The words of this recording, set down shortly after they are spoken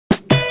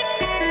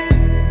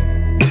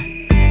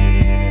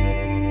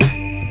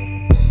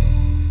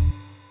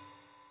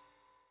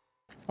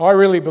I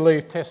really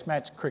believe Test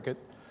match cricket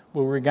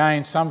will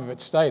regain some of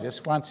its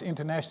status once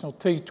international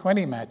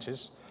T20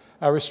 matches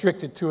are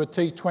restricted to a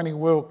T20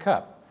 World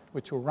Cup,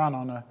 which will run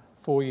on a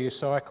 4-year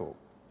cycle.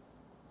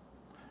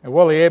 And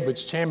Wally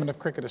Edwards, Chairman of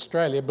Cricket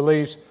Australia,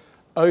 believes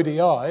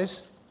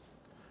ODIs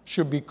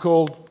should be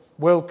called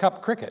World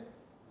Cup cricket,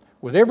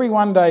 with every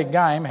one-day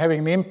game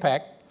having an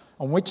impact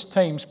on which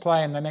teams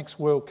play in the next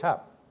World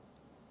Cup.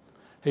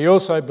 He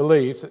also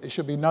believes that there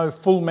should be no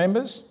full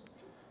members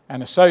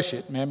and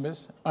associate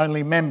members,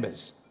 only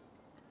members.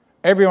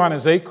 Everyone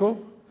is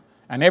equal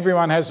and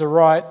everyone has the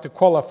right to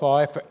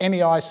qualify for any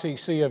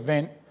ICC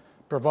event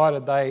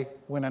provided they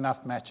win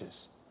enough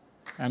matches.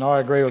 And I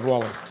agree with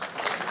Wally.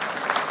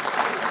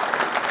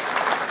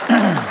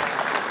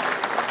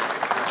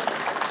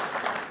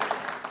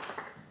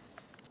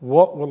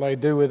 What will they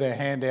do with their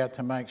handout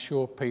to make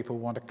sure people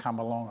want to come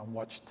along and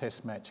watch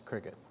Test match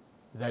cricket?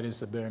 That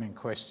is the burning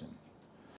question.